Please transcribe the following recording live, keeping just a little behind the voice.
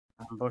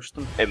Push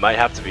them. It might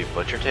have to be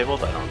butcher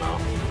tabled, I don't know.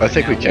 I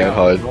think we can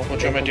hide. What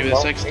do you want me to do with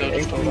 6 still?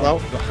 Just hold on.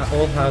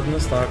 All hide in the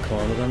start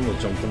corner, then we'll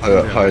jump them.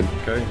 Hide.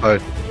 Okay.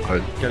 Hide.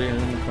 Get in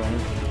the corner.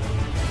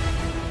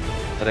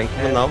 I think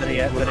coming now.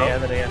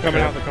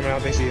 Coming out, they're coming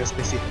out, they see us,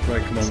 they see.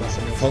 Right, come on.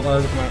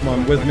 Come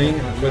on, with me.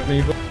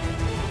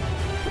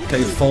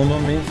 Okay, fall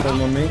on me.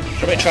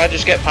 Should we try to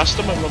just get past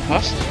them and run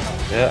past?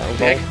 Yeah, I'm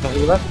going. Don't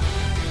do that.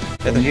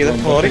 Yeah, the healer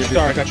 40.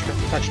 Sorry, catch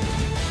you.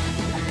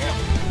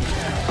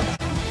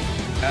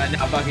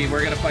 Now, Bucky,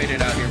 we're gonna fight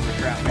it out here. We're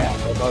trapped. We're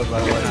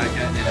not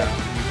getting it out.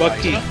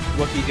 Bucky,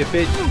 if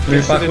it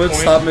move backwards,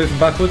 start moving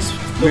backwards.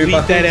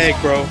 Delete that egg,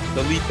 bro.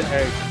 Delete the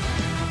egg.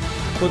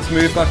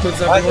 Move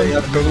backwards,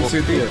 everyone. Going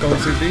too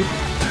deep.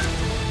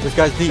 This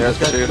guy's deep.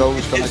 Get on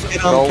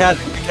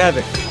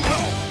Kavik.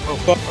 Oh,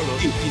 fuck.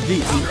 He's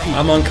deep.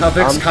 I'm on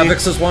Kavix.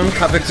 Kavix is one.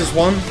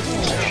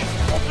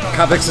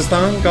 Kavix is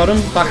down. Got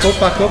him. Back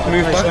up.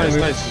 Move back.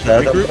 Nice.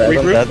 Regroup.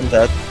 I'm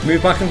dead.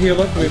 Move back and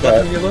heal up.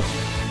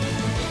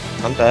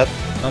 I'm dead.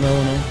 I know.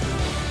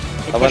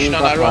 We're pushing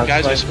on that run,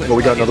 guys. Oh,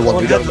 we got another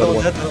one.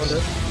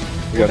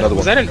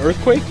 Was that an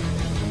earthquake?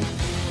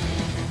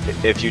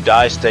 If you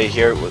die, stay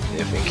here.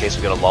 If in case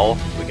we get a lull,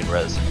 we can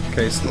res.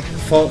 Okay, so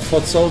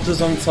foot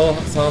soldiers on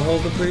Taarenhal,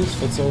 please.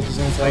 Foot soldiers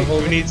on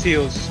Taarenhal. Who needs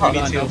heals? Don't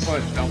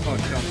push.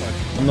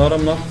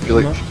 I'm not.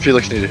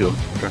 Felix need a heal.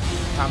 Okay.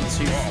 I'm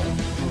too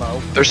low.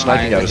 They're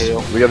sniping at us.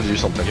 We gotta do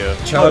something.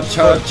 Charge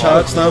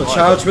now.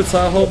 Charge with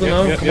Taarenhal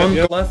now. Come on,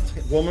 left.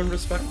 Woman,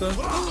 respect her.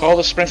 Call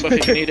the sprinkler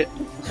if you need it.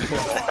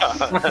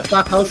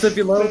 Back out if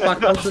you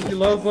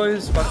low,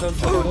 boys. Back out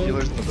if you low.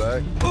 Healers in the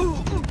back.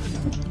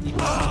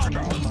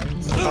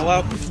 Call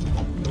out.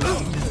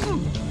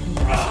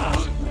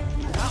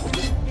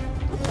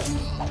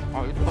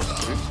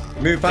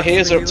 Move back. The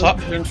healers are up top.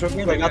 Healer.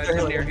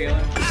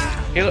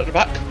 Healer at the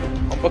back.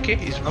 On Bucky.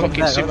 He's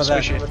fucking super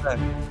squishy.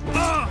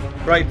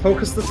 Right,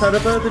 focus the terror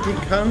bird if you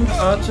can.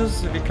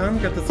 Archers, if you can,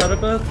 get the terror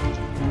bird.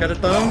 Get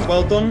it down.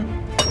 Well done.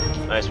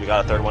 Nice, we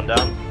got a third one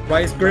down.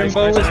 Right,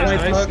 Grimbo is my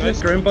target.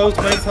 Grimbo's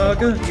my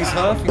target. He's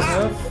half.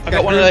 I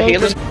got one of the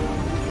healers.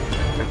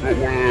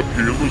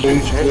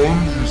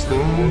 He's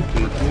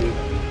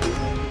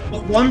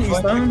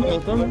down. Well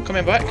done.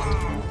 Coming back.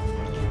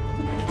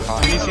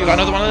 You got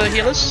another one of the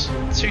healers?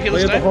 2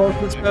 healers Clear the down.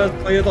 horses, guys.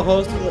 Clear the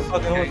horses.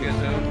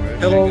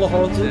 Kill all the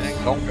horses.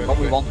 Don't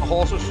we want the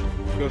horses?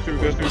 Go through.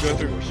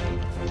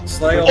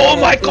 Slay all Oh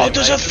the my horses. god,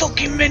 there's a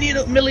fucking million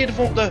of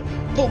them there.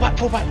 Pull back.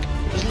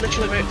 There's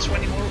literally about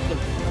 20 more of them.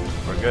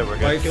 We're good.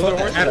 Right,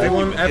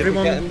 everyone,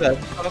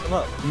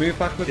 move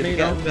back with me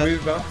now. Get him,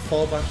 Move back,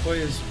 fall back,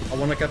 boys. I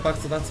want to get back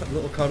to that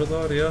little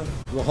corridor here.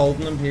 We're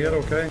holding them here,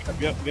 okay?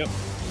 Yep.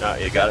 No,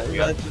 you got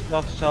it.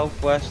 North,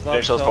 southwest,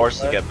 Finish those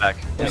horses to get back.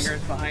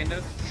 Flingers behind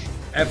us.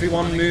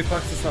 Everyone move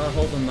back to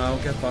Taarenhal and now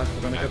get back.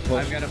 We're gonna get I've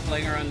pushed. got a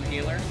flinger on the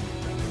healer.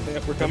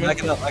 Yep, we're coming. I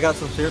got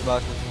some seared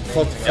back.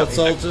 Foot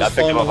soldiers, I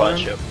picked him form a up on line.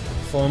 ship.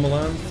 Form a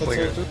line, foot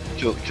Flinger.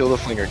 soldiers. Kill the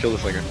flinger. Kill the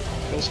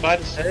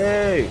spiders.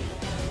 Hey!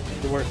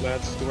 Good work,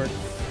 lads. Good work.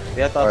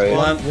 Yeah, that's Alright.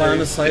 one. Line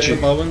of sight the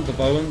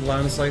bowen,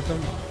 line of sight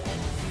them.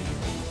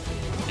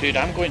 Dude,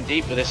 I'm going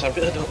deep with this. I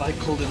really don't like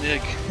cold and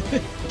egg.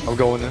 I'm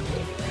going in.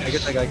 I can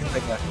take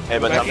that. Hey,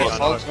 but Go I'm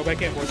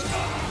back in, boys.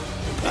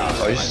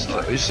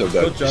 Oh, he's so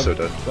dead. Good job. He's so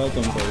dead. Well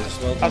done, boys.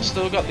 Well done. I've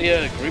still got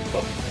the group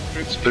buff.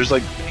 There's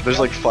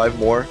like 5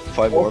 more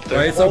up there.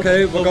 Right, it's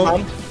okay. We're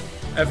going.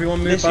 Everyone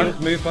move This back,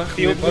 move back.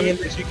 Field me in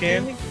as you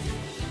can.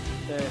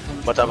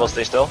 Matabo,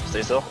 stay still.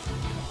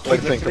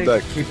 Like come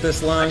back. Keep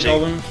this line Actually,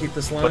 going. Keep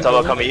this line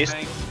Matabo, going. come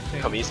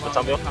east.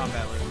 Matabo.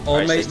 All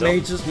Alright, stay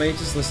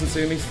mages, listen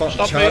to me.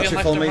 Stop Charge moving your left and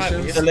right,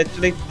 formations.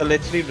 They're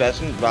literally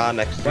resting right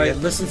next to you. Right,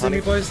 listen to me,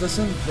 boys.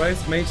 Listen. Right,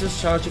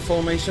 mages, charge your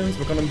formations.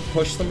 We're gonna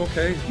push them,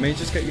 okay?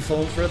 Mages, get your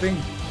forms ready.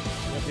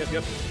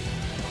 Yep.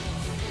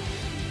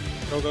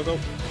 Go.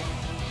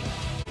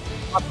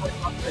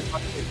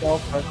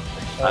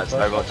 Alright,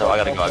 everyone, I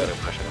gotta go.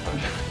 Push.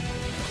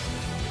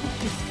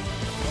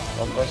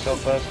 Myself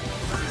first.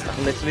 I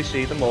can literally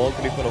see them all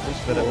creeping up in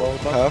spirit world.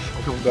 Half.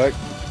 Coming back.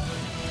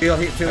 Heal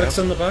Felix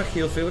in the back.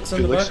 Heal Felix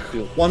in the back.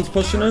 One's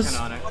pushing us.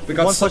 We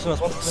got One's pushing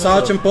us.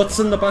 Sergeant Butts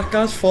in the back,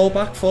 guys. Fall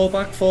back.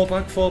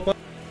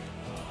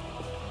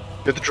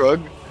 Get the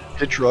drug.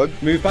 Hit drug.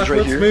 Move He's right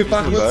backwards. here. Move He's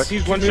in the backwards. back.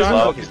 He's one He's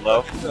shot.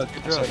 low.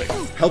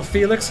 Help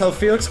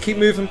Felix. Keep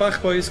moving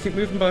back, boys. Keep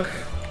moving back.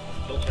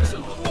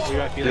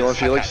 Heal on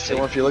Felix.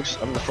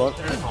 I'm in the front.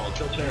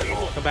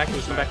 Come back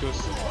to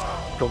us.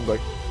 Come back.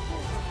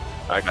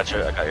 I got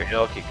your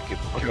heal. Keep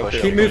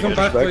pushing. Keep moving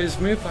back, back. boys.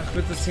 Move back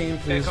with the team,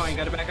 please. Bitcoin,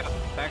 gotta back up.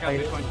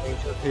 Bitcoin.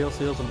 Heals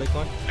and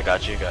Bitcoin. I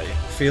got you.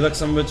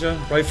 Felix, I'm with you.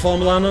 Right,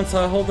 form line on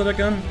Taarenhal it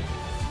again.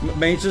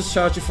 Mages,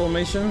 charge your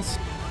formations.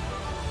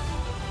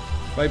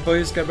 Right,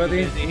 boys, get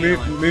ready.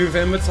 Move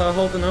in with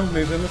Taarenhal now.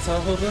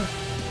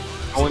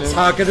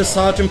 Target is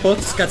Sergeant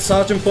Butts. Get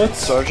Sergeant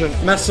Butts.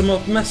 Sergeant. Mess him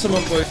up,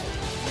 boys.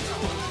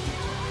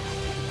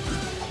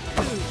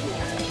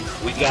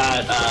 We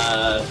got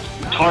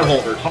tar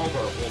holder.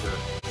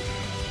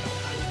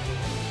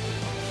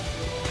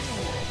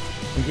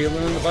 I'm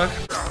healing in the back.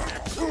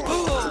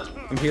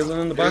 I'm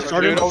healing in the back.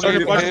 Sergeant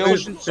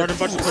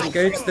Butch.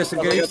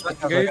 Disengage.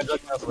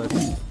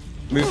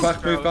 Move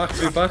back.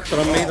 They're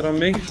on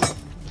me.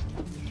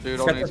 Dude,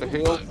 I need to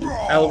heal.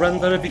 L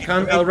render if you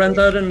can. L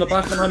render in the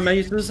back on our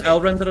mazes. L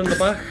render in the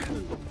back.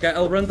 Get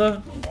L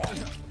render.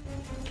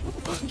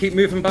 Keep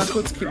moving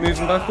backwards. Move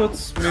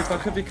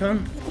back if you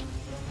can.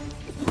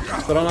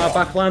 They're on our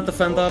backline.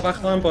 Defend our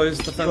backline, boys.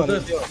 Defend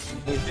it.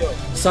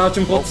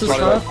 Sergeant Butts is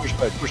hard. Push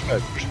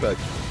back.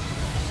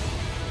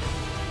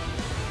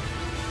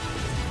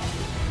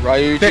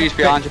 Ryu, G's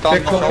behind you,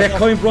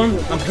 Bitcoin run.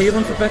 I'm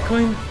healing for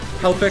Bitcoin.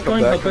 Help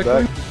Bitcoin.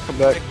 Come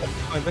back.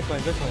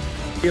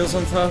 Bitcoin. Heals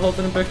on Tar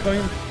holding in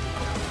Bitcoin.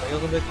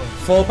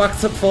 Fall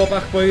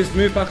back, boys.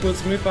 Move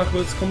backwards.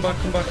 Come back.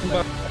 Yo, can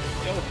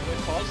we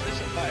pause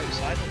this and fight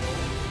outside?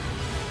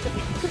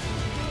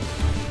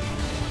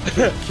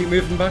 Keep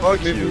moving back.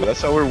 Fuck you,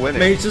 that's how we're winning.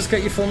 Mages,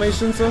 get your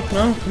formations up.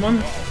 No, come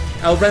on.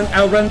 L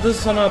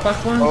renders on our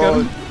backline. Get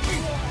him.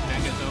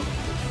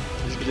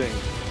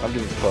 I'm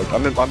getting fucked.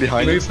 I'm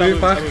behind Move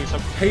back.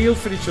 Heal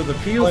for each other.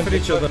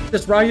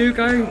 This Ryu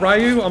guy.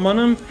 I'm on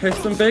him. Hit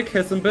them big.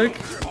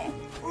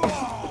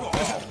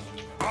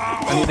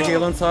 I need a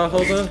heal on Tar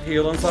holder.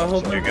 You're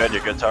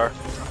good, Tar.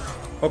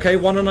 Okay,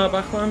 one on our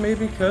backline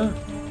maybe. Okay.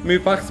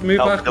 Move back.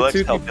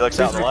 Help Felix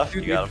out on the left.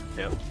 You got him.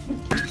 Yeah.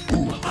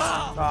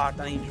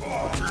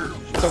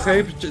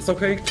 It's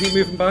okay. Keep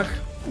moving back.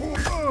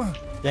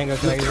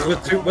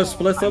 We're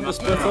split up.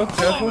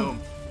 Careful.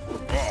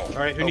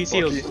 Alright, who needs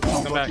heals?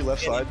 Come back.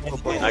 Left side.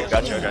 I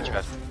got you,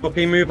 guys.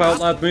 Bucky, move out,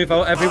 lad. Move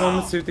out.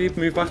 Everyone's too deep.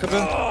 Move back a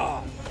bit.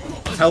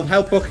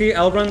 Help Bucky.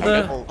 L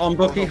render on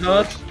Bucky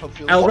hard.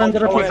 L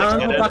render if you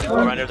can.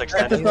 Backline.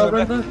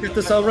 Get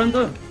this L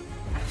render.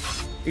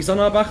 He's on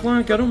our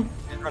backline. Get him.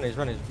 He's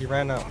running. He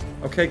ran out.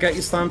 Okay, get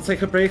your slam.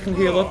 Take a break and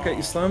heal up. Get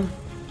your slam.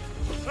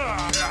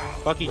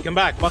 Bucky, come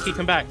back.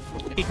 Come back.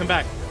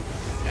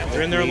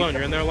 You're in there alone. You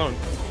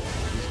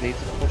just need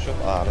to push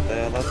up out of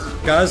there, lads.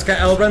 Guys, get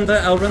L render.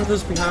 L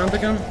render's behind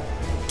again.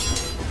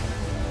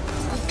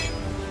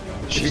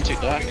 She's too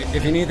dark.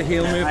 If you need a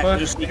heal, move back.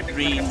 Just need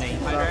green.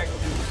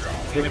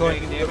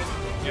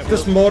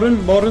 This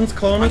Morin's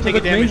cornered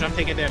with me. I'm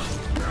taking damage.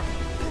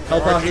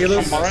 Help our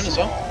healers. Morin as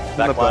well.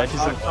 Back line.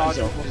 He's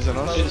in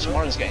us. Dude, this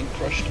Morin's getting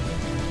crushed.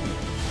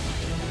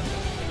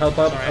 Help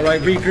up.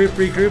 Alright,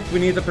 regroup. We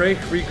need a break.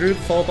 Regroup.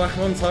 Fall back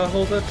on Tar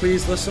holder.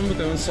 Please listen. We're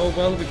doing so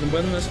well. We can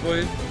win this,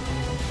 boy.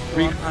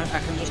 I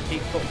can just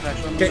keep putting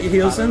pressure on them. Get your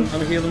heals in.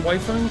 I'm healing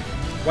White Fang.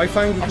 White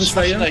Fang, you I'm can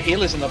stay in. smashing the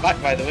healers in the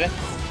back, by the way.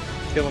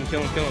 Kill him.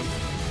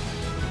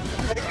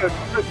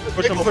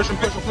 Push him.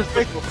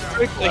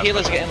 The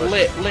healers are getting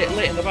lit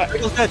in the back.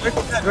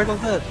 Draco's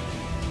dead.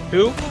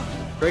 Who?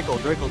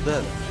 Draco's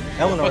dead.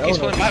 Bucky's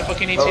pulling back.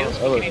 Bucky needs heals.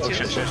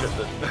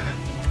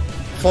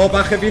 Fall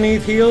back if you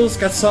need heals.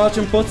 Get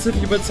Sergeant Butts if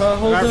you would Tar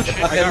holder.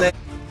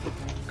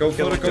 Go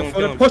for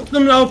it. Push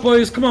them now,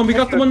 boys. Come on, we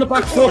got them on the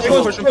back. Push.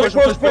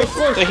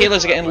 The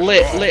healers are getting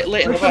lit in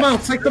the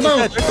back. Take them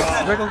out.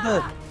 Draco's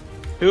dead.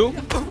 Who?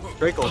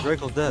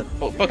 Draco's dead.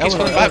 Bucky's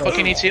pulling back.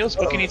 Bucky needs heals.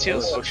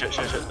 Oh shit.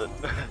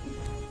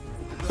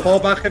 Fall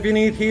back if you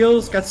need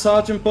heals. Get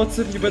Sergeant Butts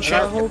if you would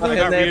Tar holder. Can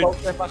I get heals?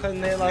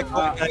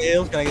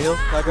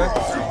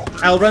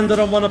 L render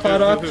on one of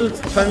our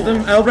archers. Defend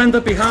him. L render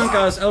behind,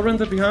 guys. L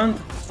render behind.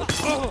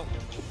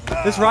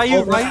 This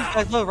Ryu's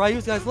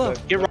guys low.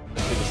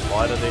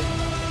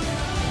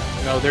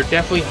 No, they're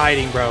definitely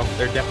hiding, bro.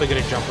 They're definitely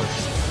gonna jump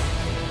us.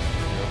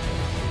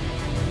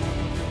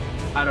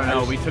 I don't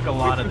know, we took a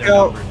lot of their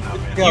numbers now,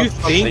 man. You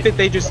think that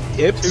they just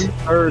dipped?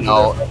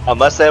 No,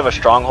 unless they have a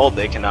stronghold,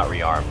 they cannot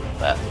rearm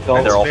that.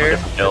 And they're all for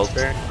different builds.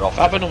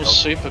 Babinum's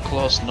super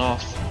close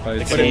north. Right,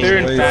 But if they're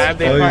in Fab,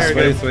 they fired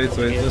him. Wait.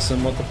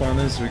 Listen, what the plan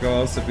is, we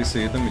go out, if we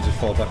see them, we just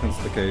fall back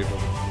into the cave.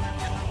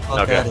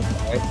 Okay.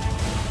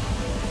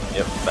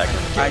 Yep, back in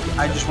the cave.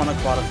 I just want to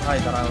qualify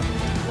that I was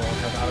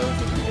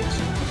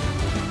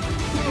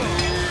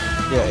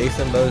Yeah, Ace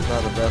and Bo's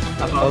not the best.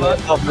 Back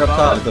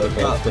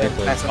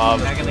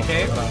in the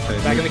cave?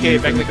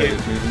 Back in the cave.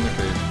 Move in the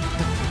cave.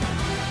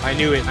 I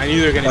knew it. I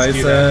knew they were gonna Guys,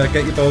 do that.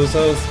 get your bows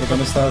out. We're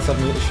gonna start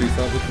having a little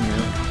shootout with them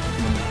here.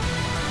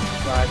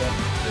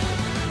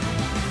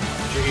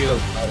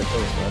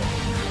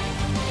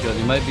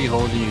 They might be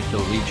holding you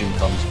till Legion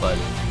comes, but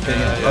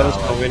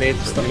We need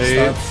to Start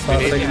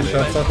taking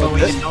shots at them. We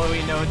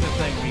know it's a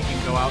thing, we can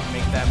go out and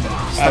make that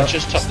move. I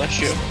just topped that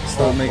shoot.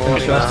 Start making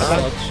shots,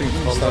 start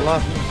shooting,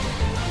 start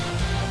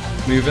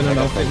moving and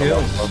out the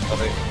heels.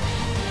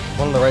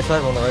 One on the right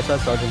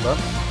side, Sergeant Buff.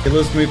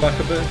 Healers, move back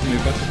a bit,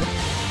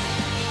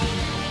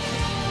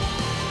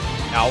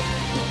 Ow.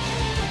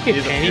 Hey,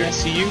 Penny, I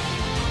see you.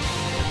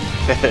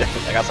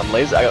 I got some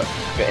laser. I got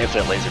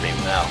infinite laser beam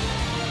now.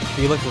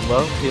 Felix is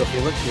low.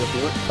 Felix.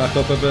 Back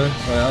up a bit.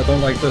 Right, I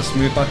don't like this.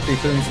 Move back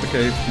deeper into the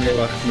cave. Move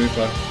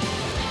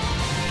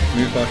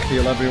back,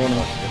 heal everyone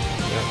up.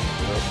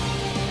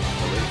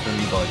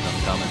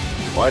 I'm coming.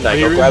 White Knight,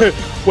 go grab.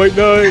 White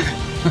Knight.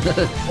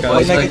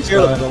 Guys,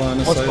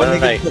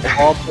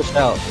 All pushed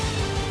out.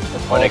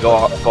 When they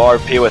go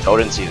RP with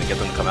Odin Seed and get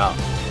them to come out.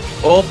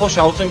 All push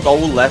out and go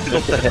left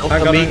up the hill. Hang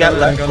Can on, we get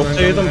left hang on, up hang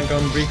to on, them?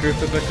 hang on,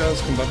 regroup a bit, guys.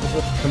 Come back with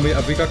it.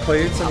 Have we got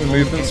clades? Any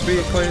movement speed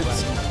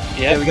clades?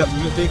 Yeah. We got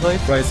movement speed, Clay.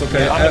 Right,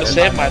 okay. I'm gonna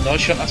save mine though,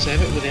 shouldn't I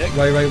save it with the egg?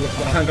 Right,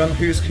 hang on.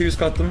 Who's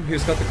got them?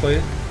 Who's got the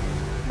clade?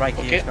 Right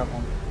Okay. here's got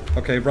one.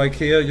 Okay, right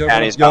here, you're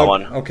Panny's gonna, got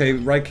one. Okay,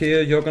 right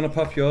here, you're gonna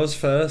pop yours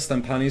first,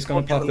 then Panny's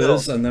gonna pop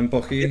his, and then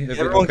Bucky. If you,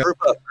 Everyone okay. group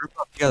up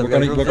together. We're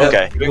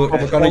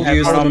gonna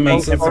use the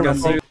momentum to get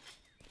through.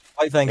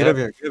 White Fang, get over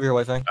here. Get over here,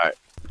 White Fang. Alright.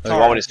 Do you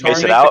want me to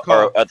space it out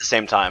or at the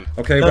same time?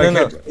 Okay, No, right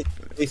no,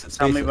 here.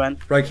 Tell me when.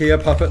 Right here,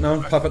 pop it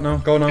now, pop it now.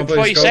 Go now, Before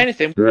boys, you go. say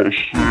anything,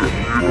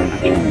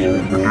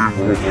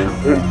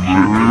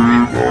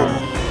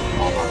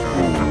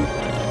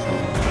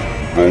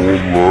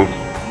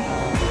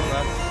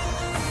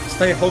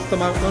 Stay hook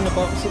them out on the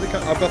bottom so they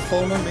can. I've got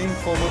full on me,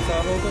 full on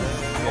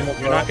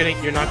Taarenhal. You're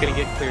not gonna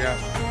get cleared out.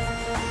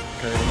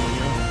 Okay,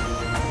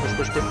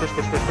 Push. go, we'll get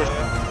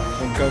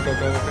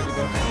you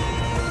back.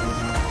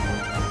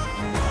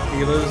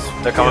 Healers.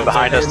 They're coming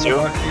behind us too.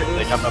 Healers.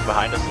 They come up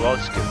behind us as well.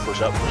 Just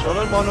push up.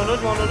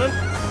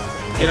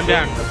 Get him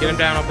down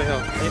up the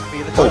hill.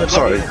 Oh,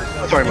 sorry.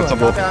 Sorry,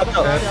 Matumbo. Move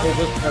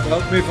up the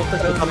hill, move up the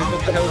hill, move up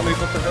the hill,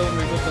 move up the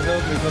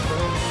hill, move up the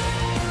hill.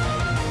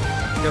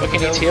 Bucky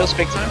needs heals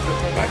big time.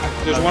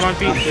 There's one on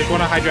feet. There's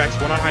one on Hydrax.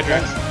 One on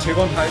Hydrax. Two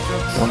on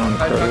Hydrax. One on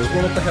Hydrax, Crow.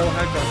 run up the hill,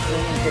 Hydrax,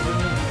 run on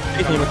government.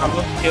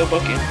 Heal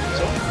Bucky.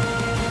 So,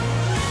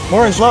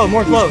 Morin's low,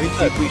 He's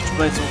dead.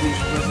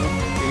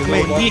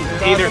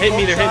 Either hit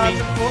me. I'm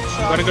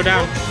gonna go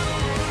down.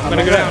 Where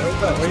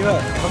you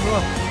at? Come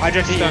on.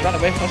 Hydrax is run done.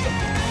 away faster.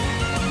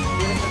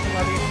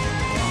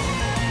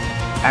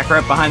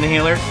 Accurate behind the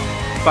healers.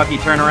 Bucky,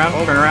 turn around.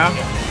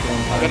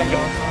 Get him.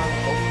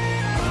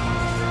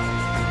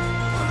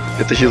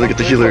 Get the healer, get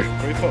the healer.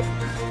 Group up.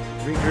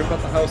 Regroup at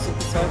the house at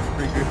the top.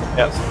 Regroup at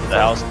Yep, the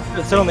house.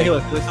 Sit on the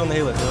healer. Sit on the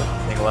healer.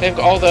 Take a left. They've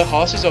got all the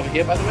horses over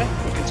here, by the way.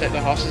 We can take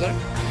the horses out.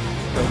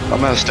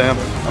 I'm out of stamp.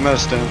 I'm on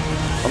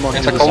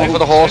It's healer. a call for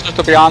the horses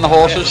to be on the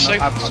horses. Save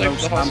the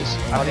horses.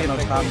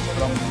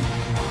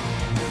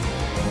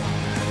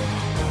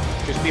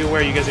 Just be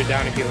aware you guys are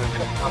down if you like.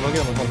 I'm gonna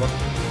get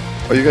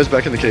him. Are you guys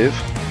back in the cave?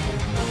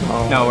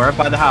 No, we're up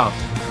by the house.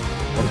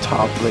 On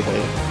top, like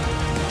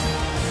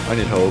I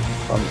need hope.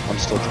 I'm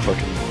still at the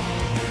fucking.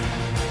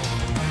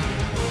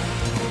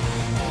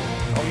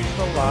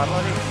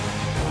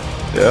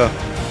 Yeah.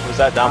 Who's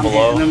that down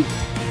below? That's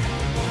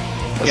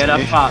Get up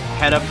me. top.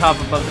 Head up top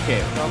above the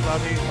cave.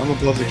 I'm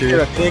above the cave.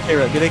 Get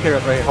AK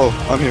rep right here. Oh,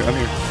 I'm here.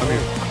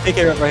 AK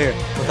rep right here.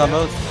 What's on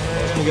those?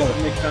 Come together.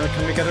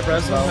 Can we get a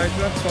res on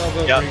Hydrax while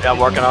we're Yeah, I'm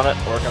working on it.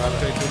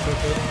 Okay,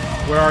 good.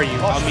 Where are you?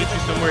 I'll meet you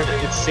somewhere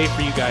it's safe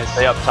for you guys.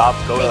 Stay up top.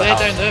 Go to Well, the they're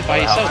house. down there by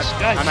Go to the yourselves,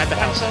 house. guys. I'm at the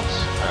By house. yourselves.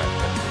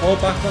 All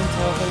back on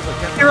Taarenhal, but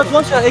AK rep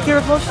one shot. AK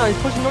rep one shot. He's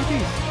pushing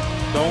northeast.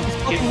 Don't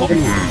get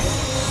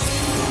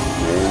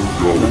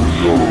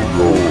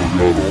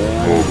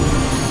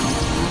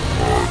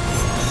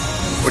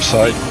Which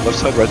side? Left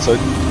side, right side?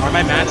 Are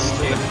my mats?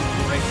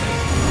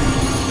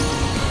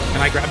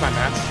 Can I grab my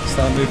mats?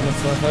 start moving up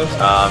to that house.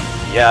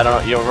 Yeah, I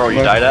don't know. You remember where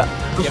you died at?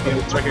 Yep,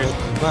 it's right here.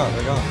 Come on,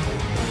 they're gone.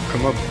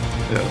 Come up.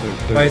 Yeah,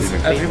 they're Right,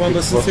 leaving. everyone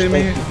listen to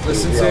me.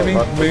 Listen to me.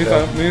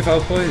 Move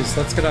out, boys.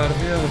 Let's get out of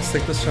here. Let's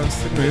take this chance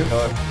to move.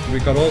 We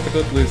got all the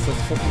good loot.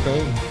 Let's fucking go.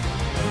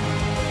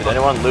 Did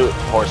anyone loot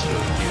horse food?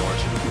 Do you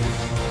horse food?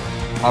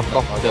 I've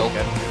got Bill.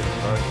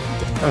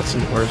 That's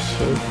some horse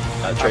food.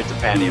 Trade to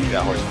Pandy if you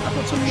got horse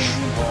food.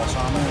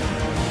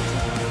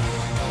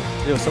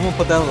 Yo, someone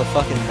put that on the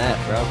fucking net,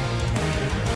 bro.